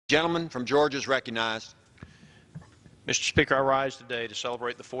Gentleman from Georgia is recognized. Mr. Speaker, I rise today to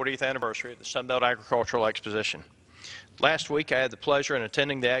celebrate the 40th anniversary of the Sunbelt Agricultural Exposition. Last week, I had the pleasure in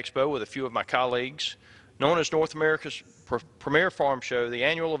attending the expo with a few of my colleagues. Known as North America's premier farm show, the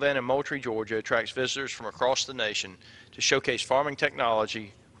annual event in Moultrie, Georgia attracts visitors from across the nation to showcase farming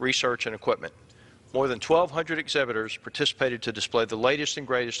technology, research, and equipment. More than 1,200 exhibitors participated to display the latest and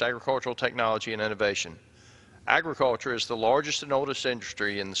greatest agricultural technology and innovation. Agriculture is the largest and oldest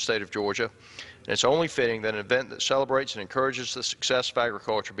industry in the state of Georgia, and it's only fitting that an event that celebrates and encourages the success of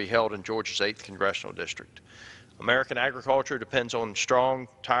agriculture be held in Georgia's 8th Congressional District. American agriculture depends on strong,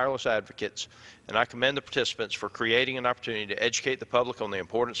 tireless advocates, and I commend the participants for creating an opportunity to educate the public on the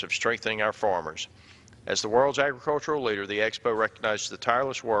importance of strengthening our farmers. As the world's agricultural leader, the Expo recognizes the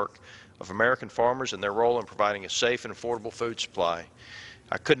tireless work of American farmers and their role in providing a safe and affordable food supply.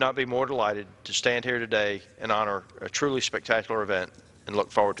 I could not be more delighted to stand here today and honor a truly spectacular event and look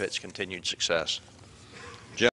forward to its continued success.